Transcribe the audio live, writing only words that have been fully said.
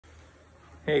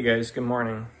Hey guys, good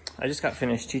morning. I just got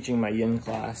finished teaching my yin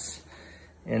class,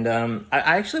 and I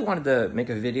actually wanted to make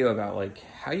a video about like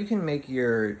how you can make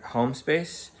your home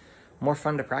space more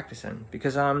fun to practice in,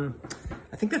 because I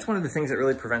think that's one of the things that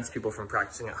really prevents people from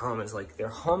practicing at home is like their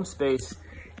home space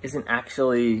isn't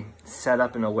actually set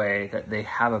up in a way that they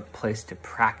have a place to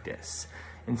practice.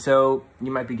 And so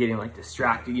you might be getting like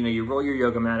distracted. You know, you roll your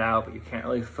yoga mat out, but you can't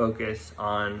really focus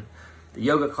on the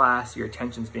yoga class. Your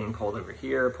attention's being pulled over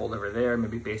here, pulled over there,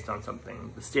 maybe based on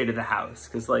something, the state of the house.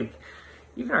 Because like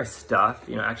even our stuff,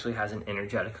 you know, actually has an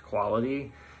energetic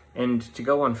quality. And to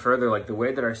go on further, like the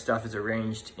way that our stuff is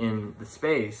arranged in the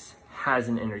space has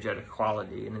an energetic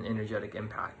quality and an energetic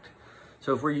impact.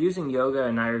 So if we're using yoga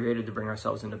and Ayurveda to bring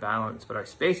ourselves into balance, but our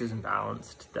space isn't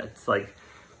balanced, that's like,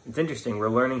 it's interesting. We're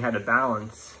learning how to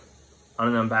balance on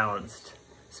an unbalanced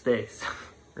space,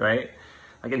 right?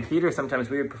 Like in theater, sometimes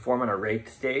we would perform on a raked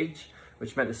stage,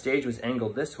 which meant the stage was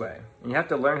angled this way. And you have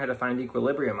to learn how to find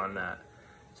equilibrium on that.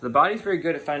 So the body's very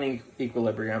good at finding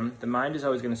equilibrium. The mind is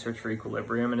always going to search for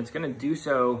equilibrium, and it's going to do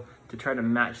so to try to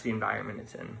match the environment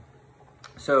it's in.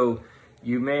 So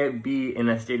you may be in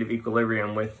a state of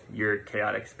equilibrium with your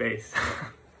chaotic space.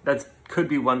 That could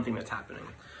be one thing that's happening.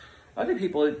 Other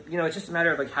people, you know, it's just a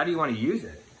matter of like, how do you want to use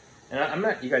it? And I'm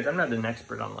not, you guys, I'm not an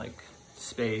expert on like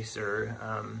space or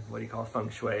what do you call feng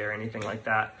shui or anything like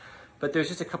that. But there's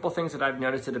just a couple things that I've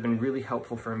noticed that have been really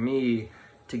helpful for me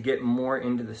to get more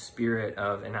into the spirit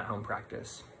of an at-home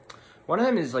practice. One of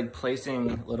them is like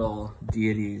placing little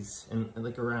deities and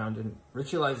like around and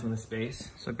ritualizing the space.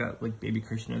 So I've got like baby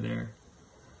Krishna there.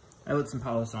 I lit some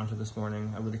Palo Santo this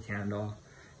morning. I lit a candle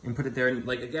and put it there, and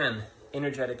like, again,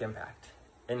 energetic impact,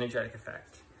 energetic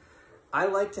effect. I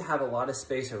like to have a lot of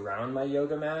space around my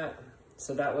yoga mat.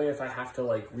 So that way, if I have to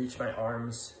like reach my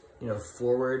arms, you know,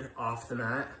 forward off the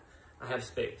mat, I have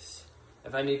space.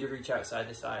 If I need to reach out side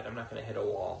to side, I'm not gonna hit a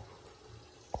wall.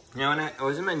 You know, when I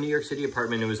was in my New York City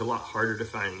apartment, it was a lot harder to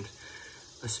find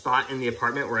a spot in the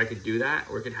apartment where I could do that,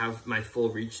 where I could have my full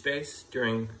reach space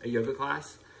during a yoga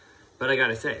class. But I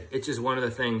gotta say, it's just one of the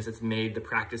things that's made the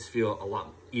practice feel a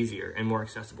lot easier and more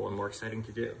accessible and more exciting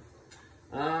to do.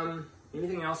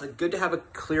 Anything else? Like, good to have a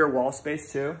clear wall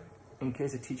space too, in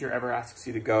case a teacher ever asks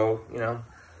you to go, you know,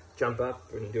 jump up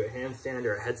or do a handstand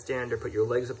or a headstand or put your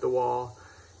legs up the wall.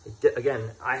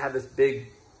 Again, I have this big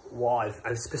wall.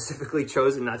 I've specifically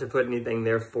chosen not to put anything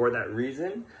there for that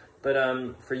reason. But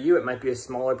for you, it might be a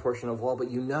smaller portion of wall, but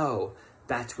you know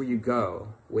that's where you go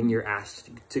when you're asked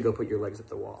to go put your legs up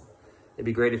the wall. It'd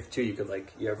be great if too you could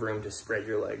like, you have room to spread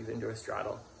your legs into a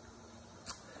straddle.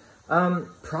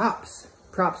 Props.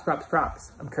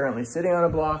 I'm currently sitting on a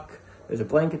block. There's a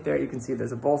blanket there. You can see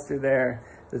there's a bolster there.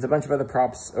 There's a bunch of other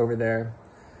props over there.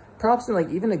 Props and like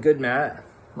even a good mat.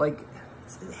 Like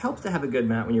it helps to have a good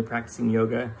mat when you're practicing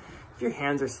yoga. If your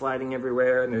hands are sliding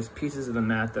everywhere and there's pieces of the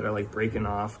mat that are like breaking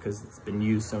off because it's been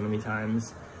used so many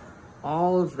times,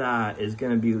 all of that is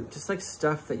going to be just like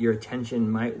stuff that your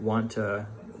attention might want to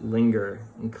linger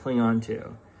and cling on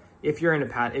to. If your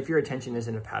attention is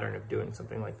in a pattern of doing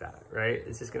something like that, right?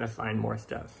 It's just going to find more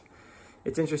stuff.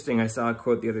 It's interesting. I saw a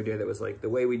quote the other day that was like, the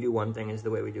way we do one thing is the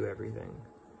way we do everything.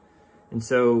 And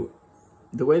so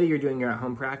the way that you're doing your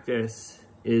at-home practice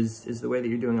is the way that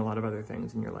you're doing a lot of other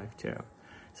things in your life too.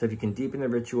 So if you can deepen the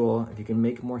ritual, if you can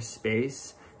make more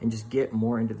space and just get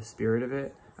more into the spirit of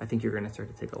it, I think you're going to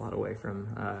start to take a lot away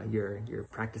from your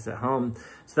practice at home.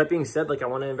 So that being said, like I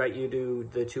want to invite you to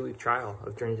the 2-week trial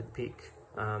of Journey to the Peak.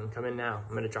 Come in now.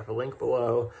 I'm going to drop a link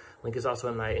below. Link is also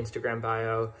in my Instagram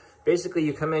bio. Basically,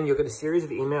 you come in, you'll get a series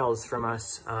of emails from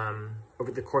us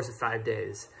over the course of 5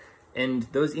 days. And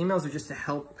those emails are just to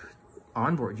help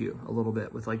onboard you a little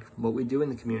bit with like what we do in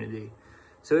the community.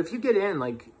 So if you get in,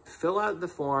 like fill out the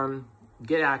form,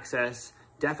 get access,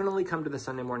 definitely come to the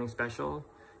Sunday morning special.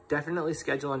 Definitely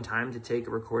schedule in time to take a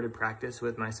recorded practice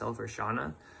with myself or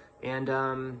Shauna.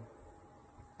 And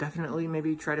definitely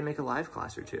maybe try to make a live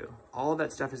class or two. All of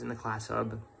that stuff is in the class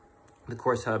hub, the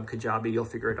course hub, Kajabi. You'll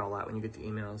figure it all out when you get the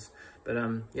emails. But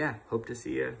yeah, hope to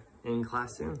see you in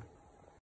class soon.